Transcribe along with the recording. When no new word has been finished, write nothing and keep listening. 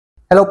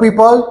Hello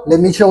people, let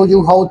me show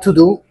you how to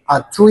do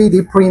a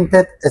 3D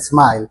printed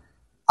smile,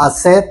 a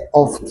set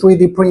of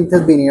 3D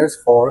printed veneers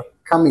for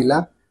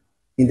Camila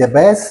in the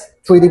best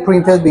 3D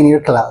printed veneer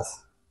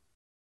class.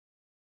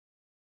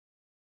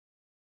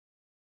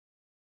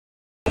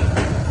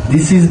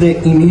 This is the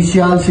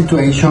initial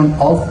situation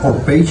of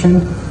our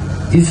patient.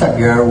 Is a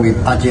girl with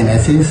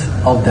agenesis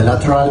of the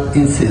lateral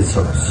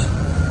incisors.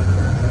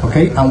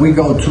 Okay, and we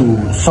go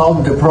to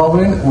solve the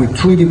problem with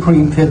 3D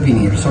printed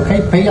veneers.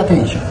 Okay, pay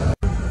attention.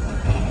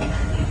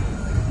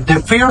 The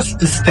first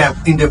step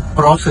in the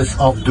process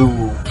of do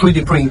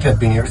 3D printed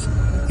veneers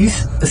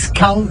is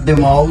scan the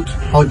mouth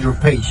of your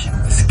patient,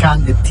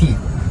 scan the teeth.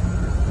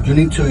 You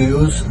need to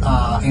use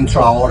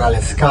intraoral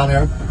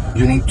scanner.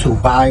 You need to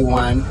buy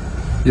one.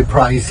 The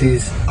price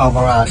is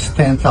average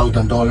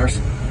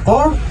 $10,000,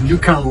 or you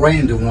can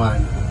rent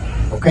one.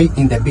 Okay,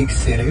 in the big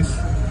cities,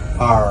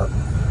 or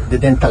the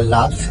dental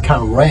labs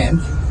can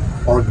rent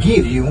or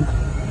give you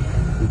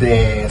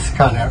the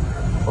scanner.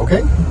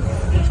 Okay.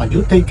 And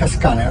you take a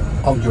scanner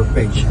of your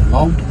patient,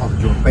 mouth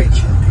of your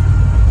patient.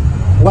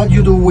 What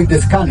you do with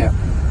the scanner?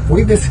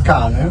 With the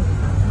scanner,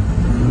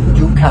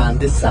 you can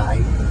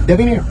design the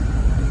veneer.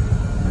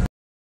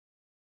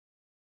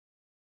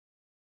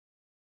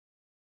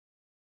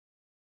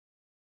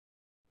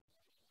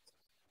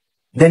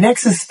 The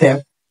next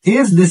step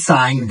is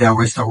design the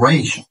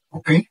restoration,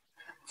 okay?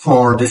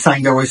 For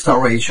design the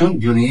restoration,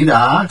 you need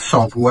a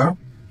software.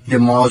 The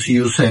most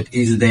used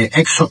is the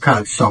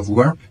ExoCAD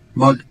software,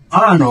 but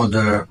are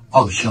another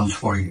options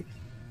for you.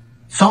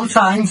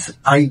 Sometimes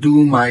I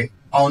do my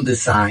own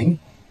design,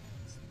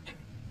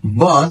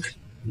 but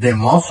the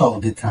most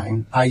of the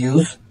time I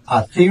use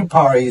a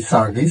third-party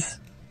service,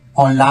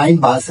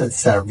 online-based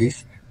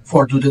service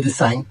for do the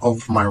design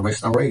of my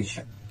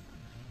restoration.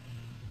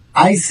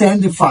 I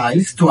send the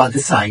files to a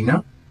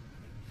designer,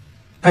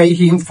 pay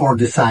him for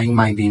design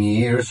my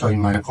veneers or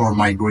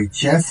my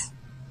bridges,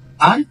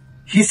 and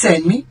he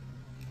send me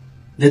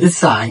the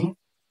design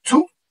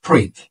to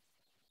print.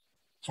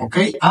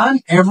 Okay,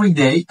 and every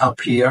day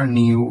appear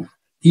new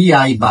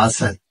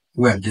AI-based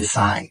web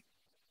design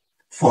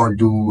for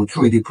do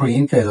 3D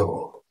printed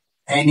or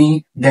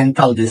any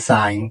dental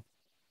design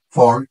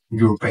for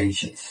your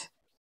patients.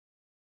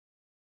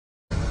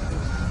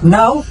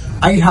 Now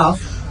I have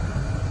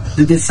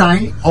the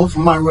design of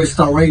my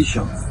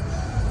restoration,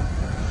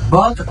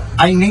 but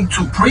I need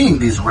to print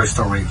this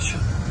restoration.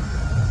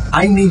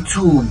 I need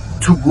to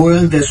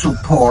build the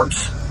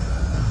supports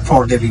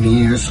for the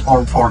veneers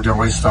or for the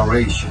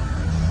restoration.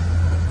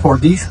 For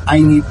this,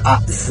 I need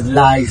a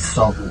slice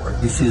software.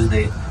 This is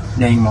the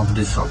name of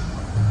the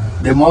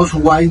software. The most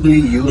widely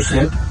used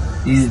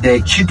is the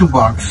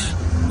Chitubox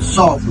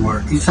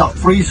software. It's a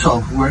free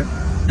software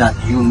that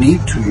you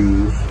need to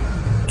use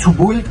to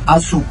build a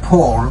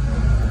support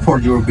for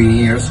your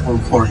veneers or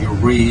for your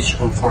bridge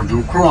or for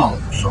your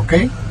crowns,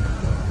 okay?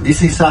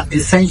 This is an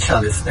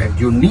essential step.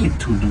 You need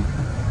to do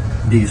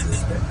this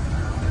step.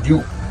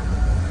 You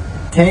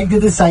take the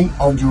design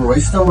of your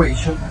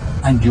restoration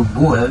and you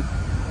build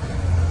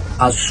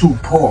a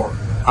support,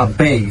 a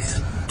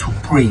base to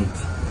print.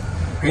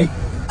 Okay,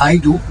 I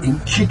do in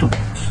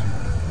Chitubox.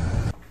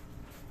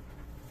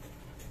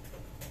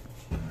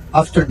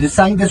 After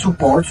design the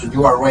supports,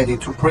 you are ready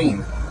to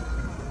print.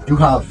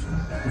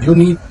 You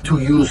need to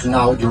use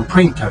now your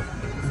printer,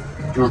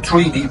 your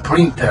 3D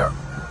printer.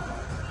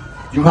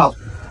 You have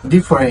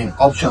different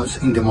options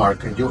in the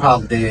market. You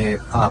have the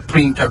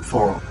printer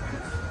for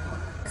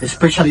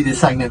especially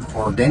designed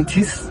for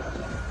dentists,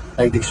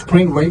 like the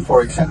Spring Ray,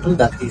 for example,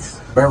 that is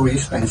very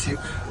expensive.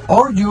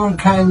 Or you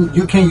can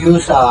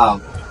use a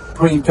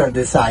printer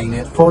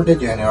designed for the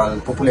general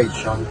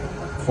population,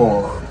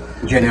 for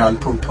general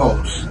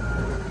purpose.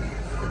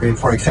 Okay,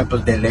 for example,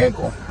 the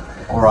Lego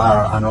or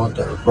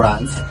another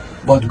brands,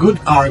 but good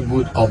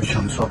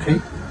options.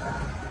 Okay.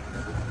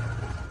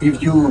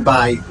 If you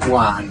buy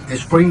one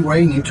Spring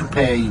Ray, you need to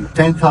pay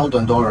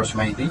 $10,000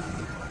 maybe,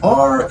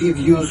 or if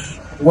you use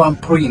one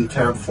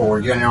printer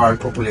for general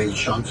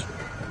populations,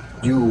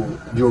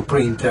 your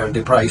printer,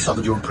 the price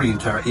of your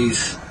printer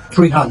is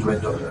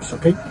 $300.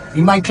 Okay.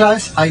 In my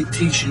class, I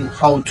teach you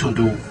how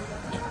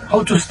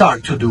to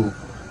start to do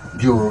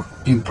your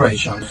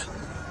impressions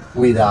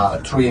with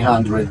a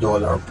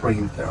 $300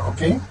 printer.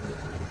 Okay.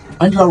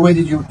 And you are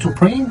ready to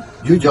print.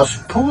 You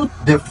just put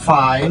the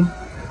file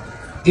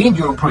in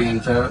your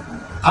printer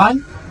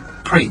and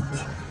print.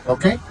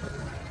 Okay.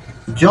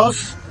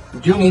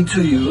 You need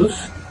to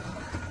use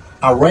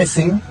a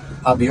resin,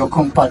 a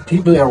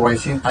biocompatible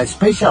resin, a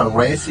special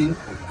resin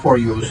for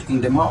use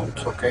in the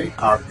mouth. Okay,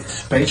 are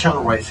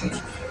special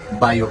resins,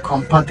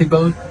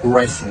 biocompatible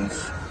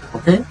resins.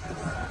 Okay,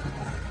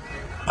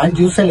 and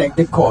you select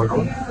the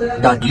color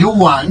that you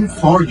want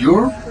for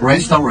your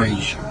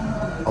restoration.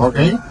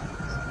 Okay,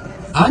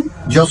 and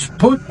just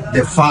put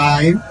the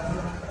file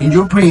in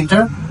your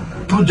printer,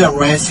 put the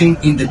resin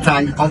in the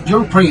tank of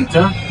your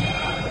printer,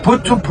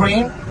 put to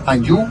print,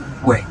 and you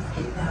wait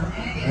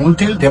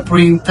until the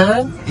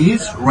printer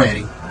is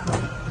ready.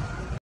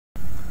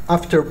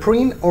 After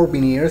print our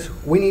veneers,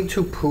 we need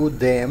to put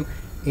them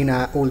in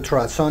an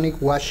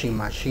ultrasonic washing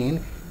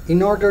machine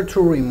in order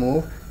to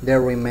remove the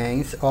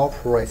remains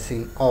of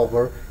resin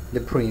over the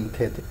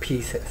printed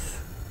pieces.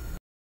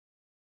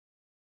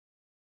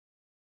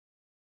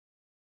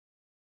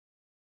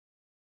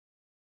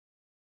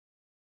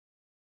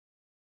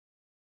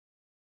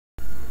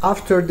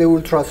 After the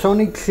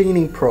ultrasonic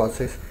cleaning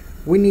process,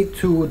 we need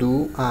to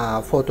do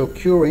a photo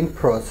curing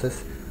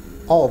process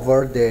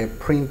over the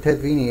printed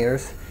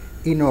veneers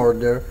in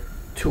order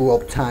to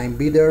obtain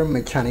better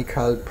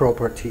mechanical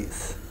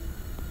properties.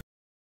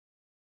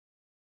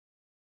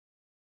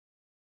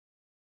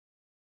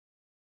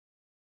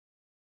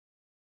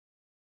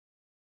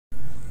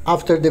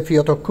 After the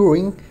photo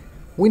curing,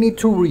 we need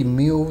to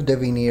remove the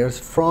veneers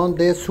from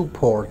the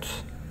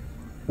supports.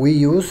 We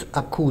use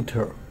a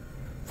cutter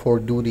for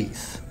do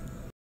this.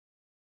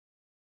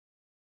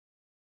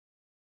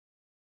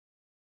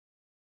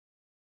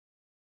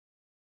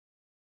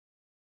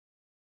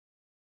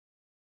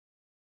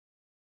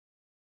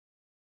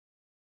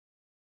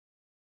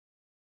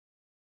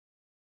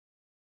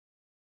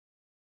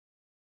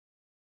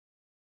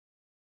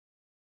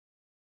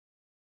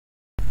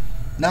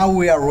 Now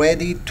we are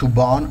ready to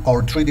bond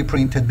our 3D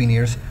printed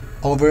veneers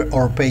over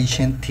our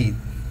patient teeth.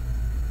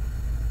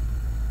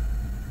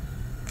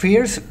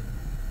 First,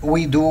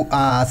 we do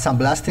a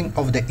sandblasting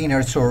of the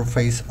inner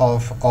surface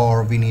of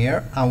our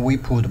veneer, and we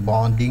put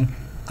bonding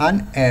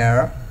and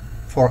air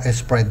for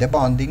spread the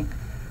bonding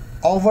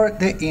over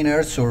the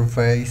inner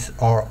surface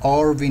of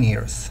our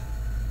veneers.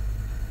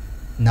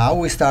 Now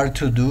we start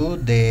to do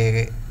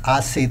the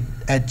acid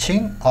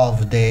etching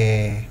of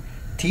the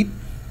teeth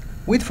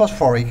with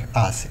phosphoric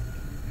acid.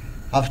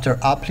 After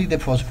applying the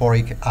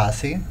phosphoric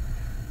acid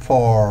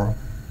for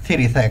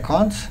 30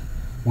 seconds,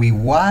 we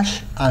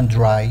wash and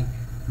dry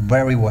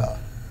very well.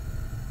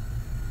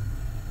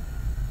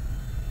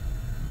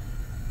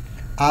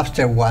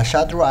 After wash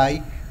and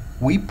dry,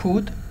 we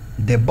put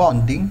the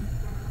bonding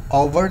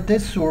over the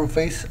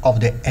surface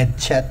of the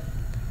etched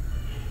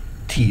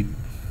teeth.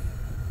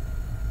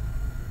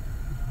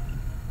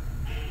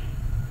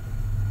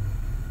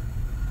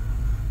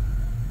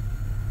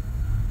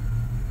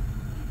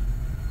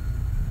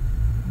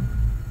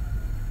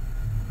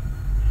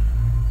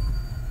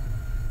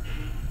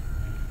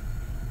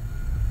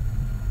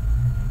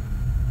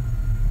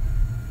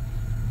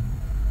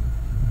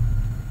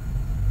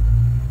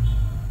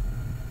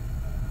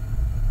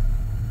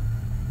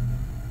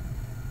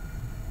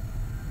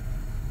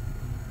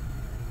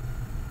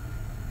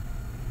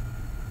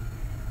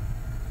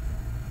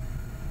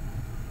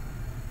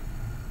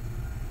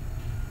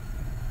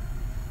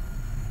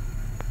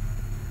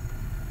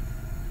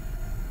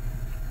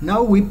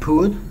 Now we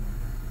put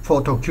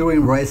photo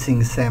curing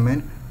resin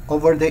cement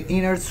over the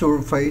inner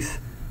surface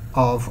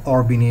of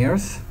our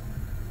veneers.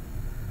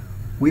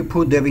 We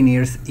put the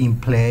veneers in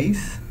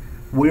place.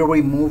 We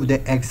remove the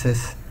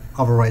excess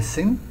of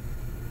resin.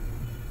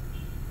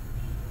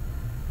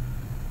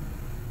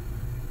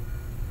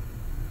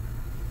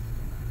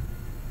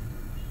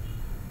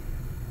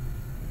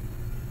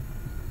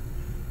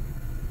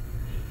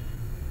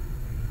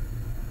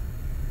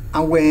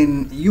 And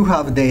when you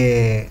have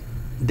the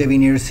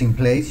veneers in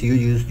place, you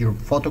use your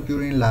photo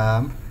curing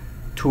lamp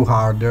to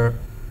harden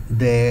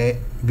the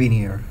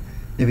veneer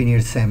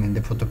cement,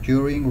 the photo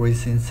curing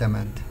resin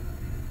cement.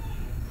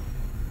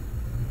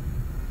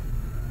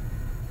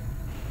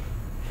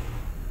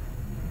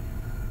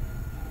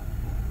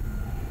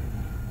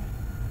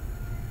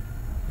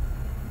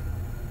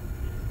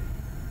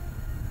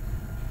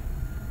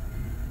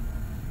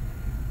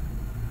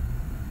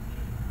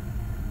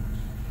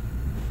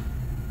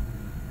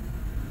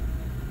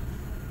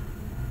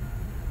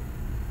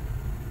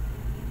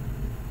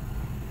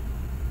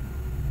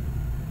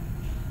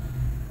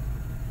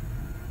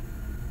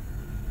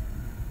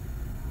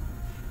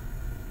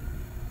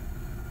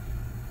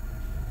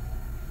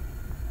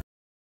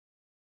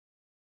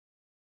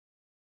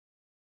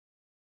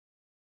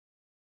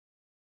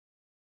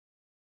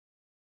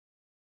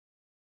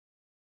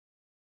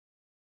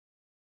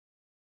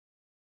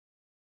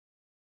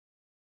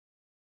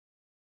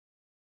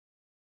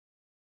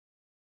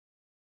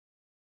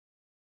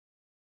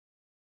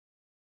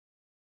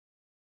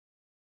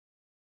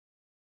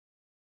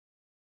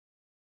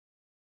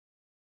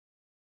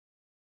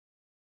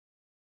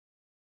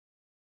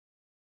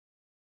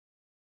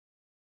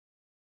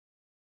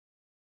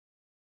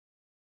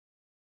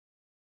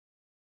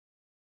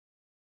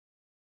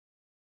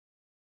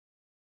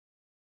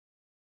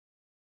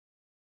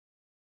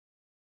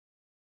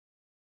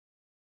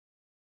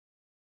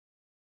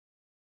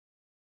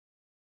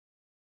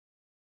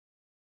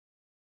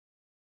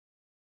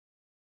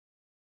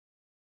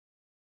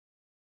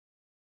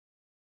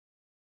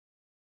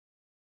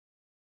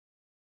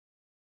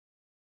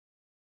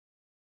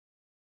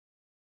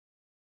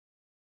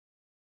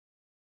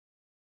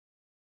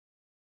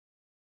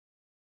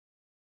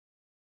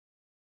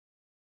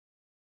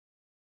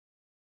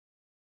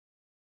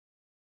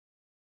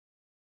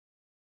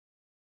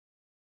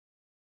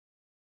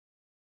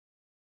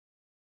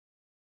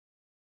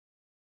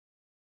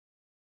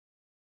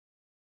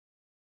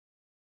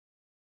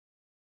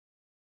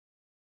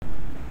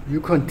 You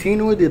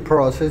continue the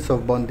process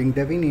of bonding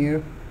the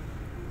veneer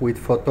with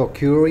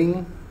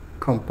photo-curing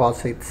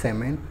composite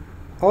cement,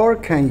 or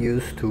can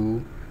use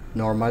to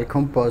normal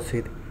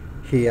composite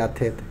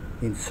heated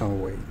in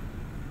some way.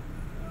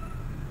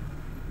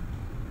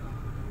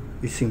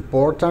 It's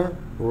important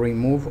to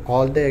remove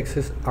all the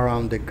excess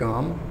around the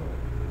gum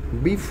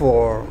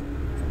before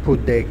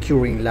put the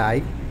curing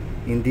light.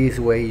 In this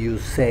way you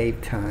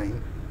save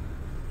time.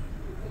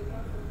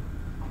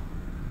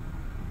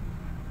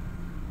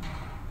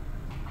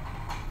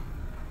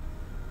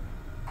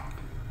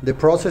 The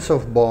process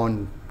of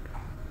bond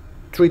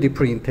 3D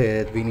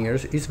printed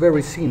veneers is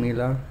very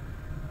similar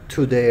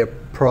to the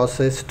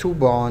process to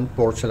bond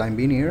porcelain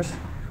veneers,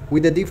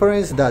 with the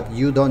difference that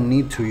you don't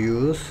need to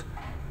use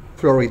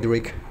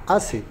fluorhydric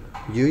acid.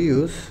 You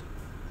use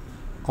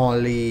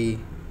only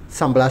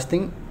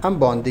sandblasting and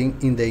bonding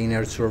in the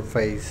inner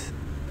surface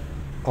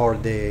or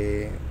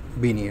the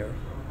veneer.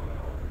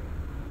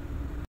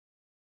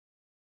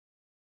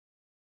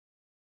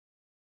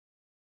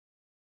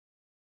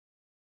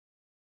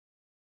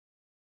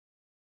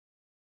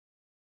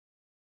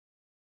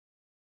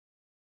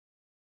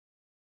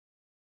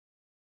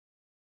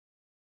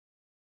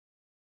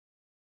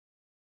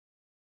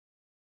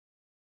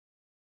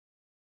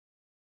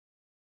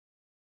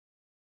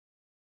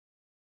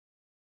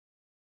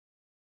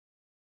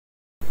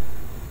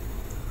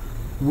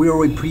 We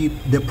repeat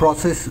the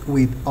process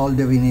with all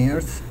the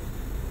veneers.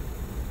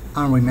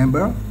 And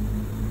remember,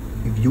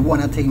 if you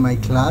want to take my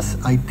class,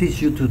 I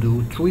teach you to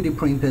do 3D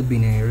printed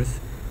veneers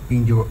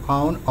in your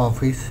own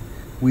office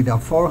with a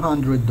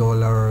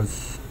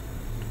 $400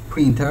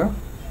 printer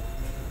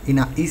in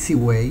an easy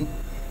way,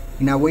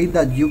 in a way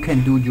that you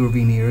can do your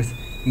veneers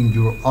in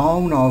your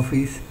own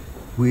office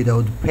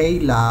without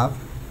paid lab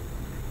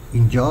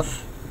in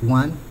just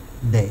one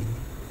day.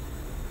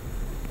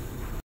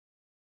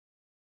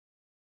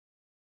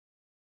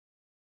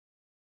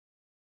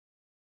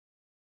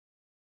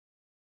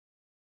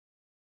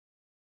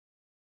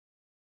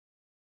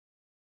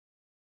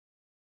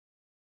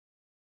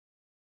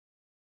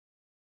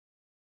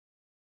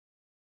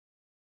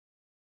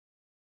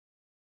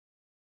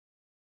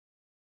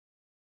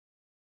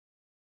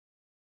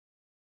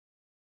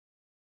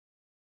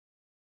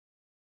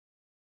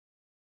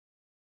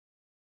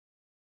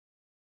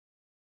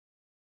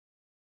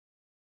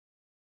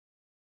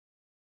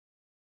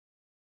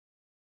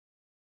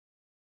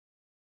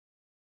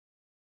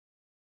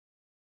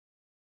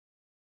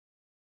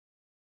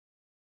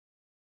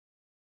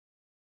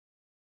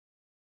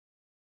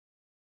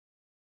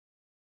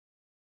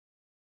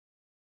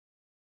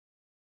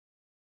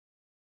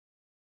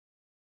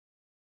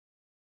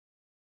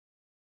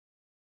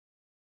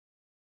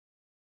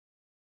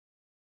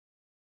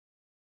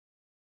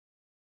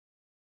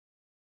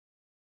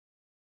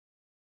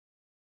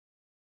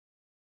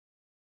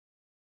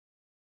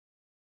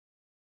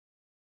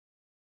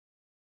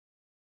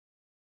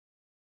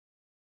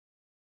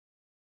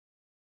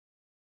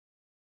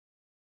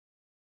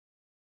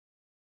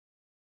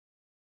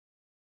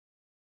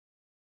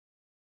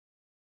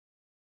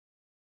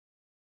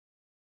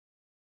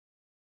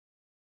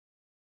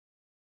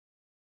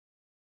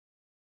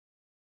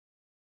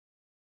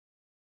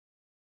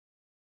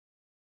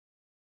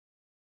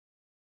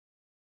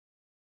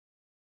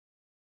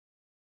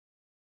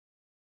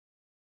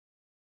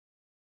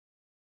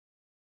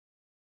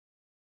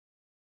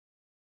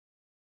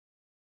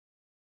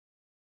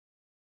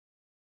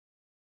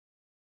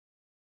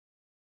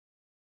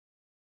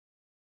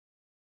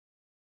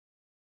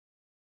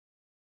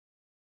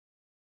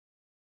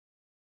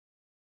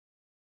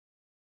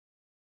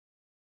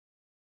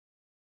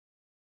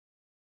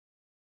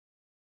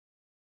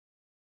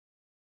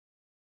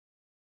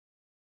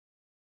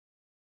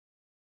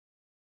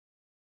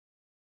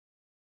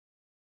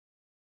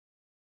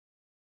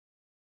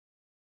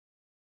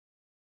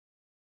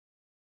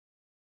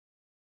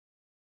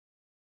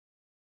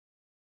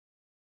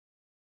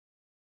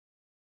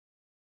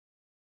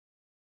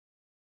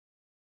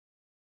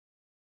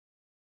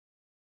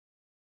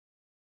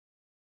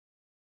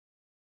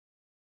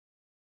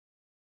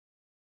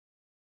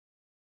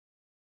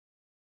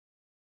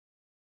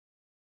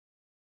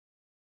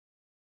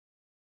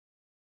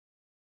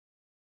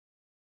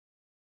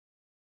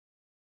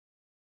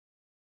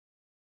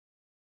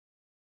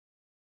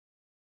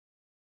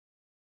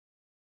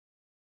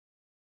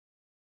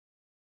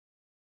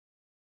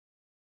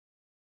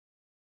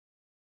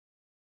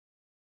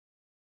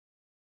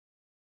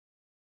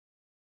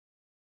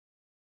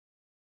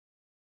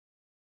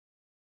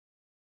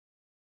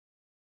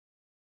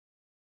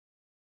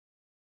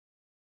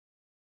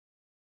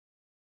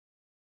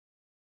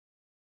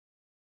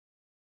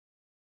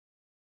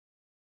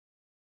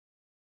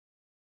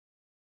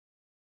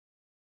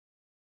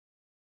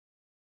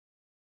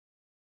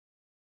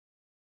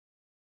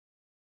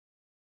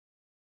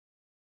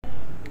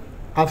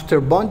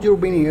 After bond your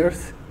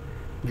veneers,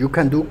 you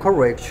can do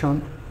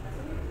correction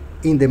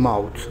in the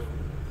mouth.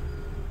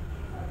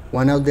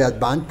 One of the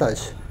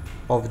advantages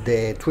of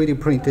the 3D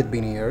printed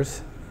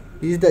veneers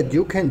is that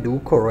you can do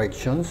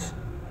corrections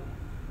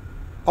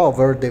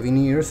over the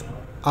veneers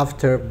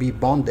after be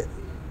bonded.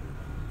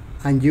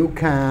 And you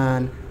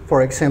can,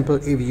 for example,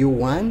 if you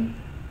want,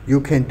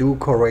 you can do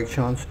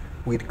corrections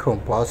with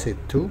composite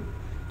too.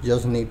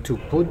 Just need to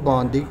put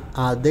bonding,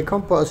 add the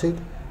composite,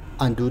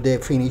 and do the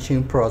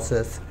finishing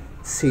process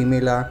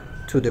similar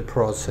to the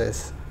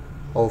process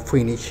of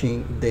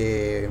finishing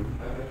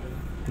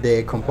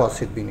the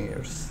composite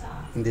veneers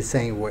in the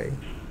same way,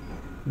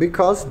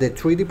 because the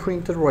 3D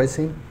printed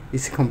resin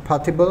is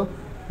compatible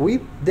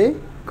with the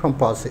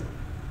composite.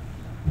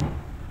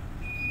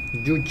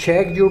 You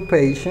check your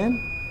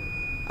patient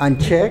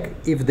and check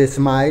if the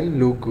smile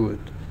look good,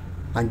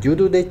 and you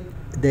do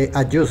the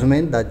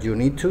adjustment that you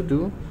need to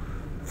do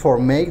for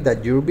make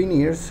that your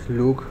veneers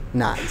look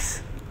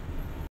nice.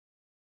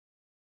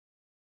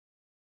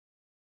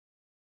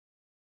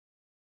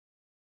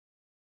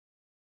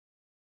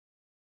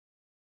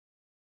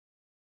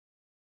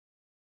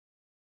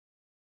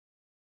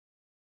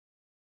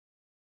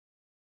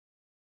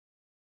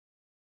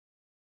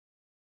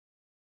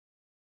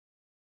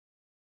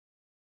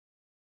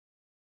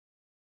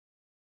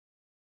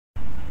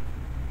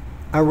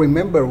 And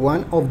remember,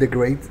 one of the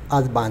great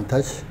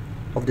advantages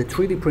of the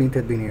 3D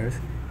printed veneers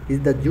is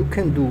that you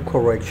can do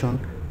correction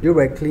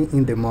directly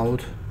in the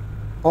mouth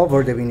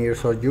over the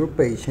veneers of your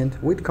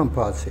patient with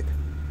composite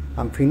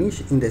and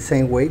finish in the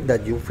same way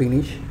that you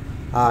finish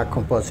a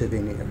composite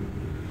veneer.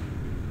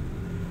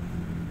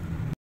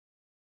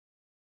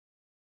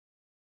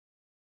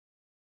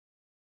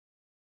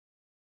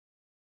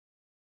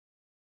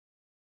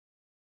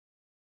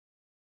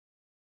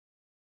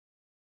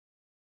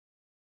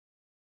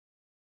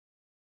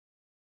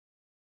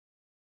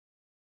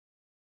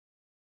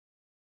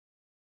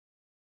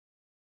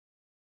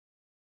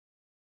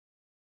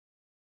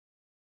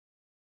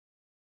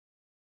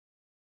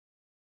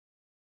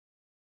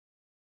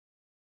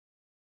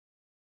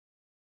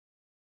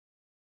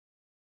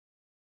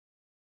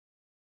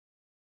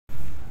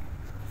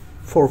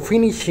 For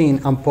finishing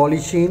and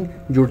polishing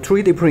your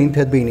 3D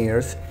printed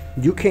veneers,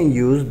 you can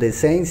use the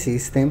same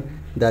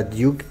system that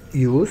you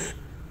use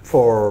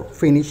for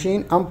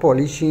finishing and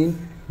polishing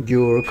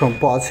your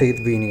composite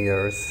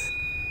veneers.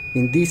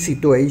 In this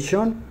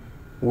situation,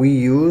 we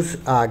use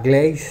a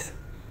glaze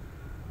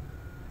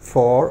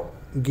for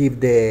give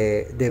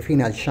the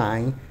final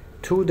shine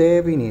to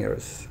the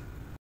veneers.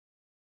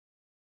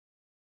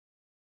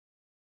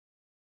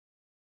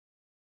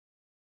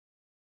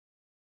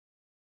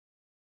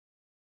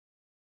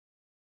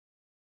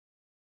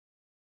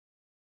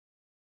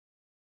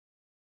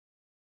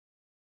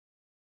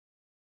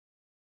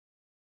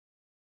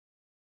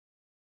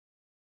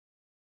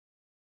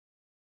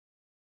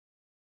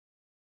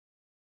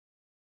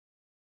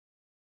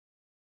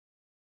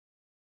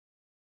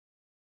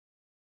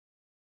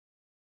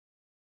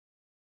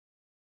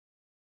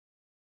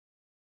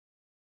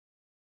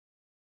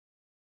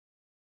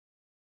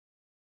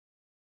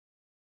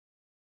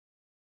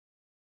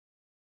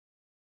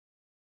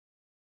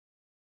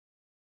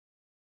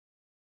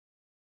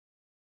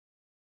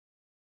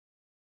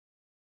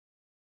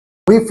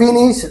 We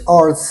finish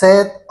our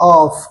set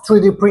of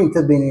 3D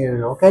printed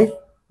veneers, okay?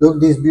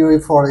 Look this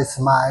beautiful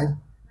smile.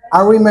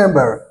 And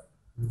remember,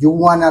 you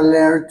wanna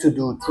learn to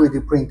do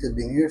 3D printed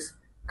veneers?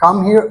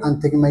 Come here and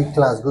take my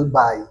class.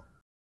 Goodbye.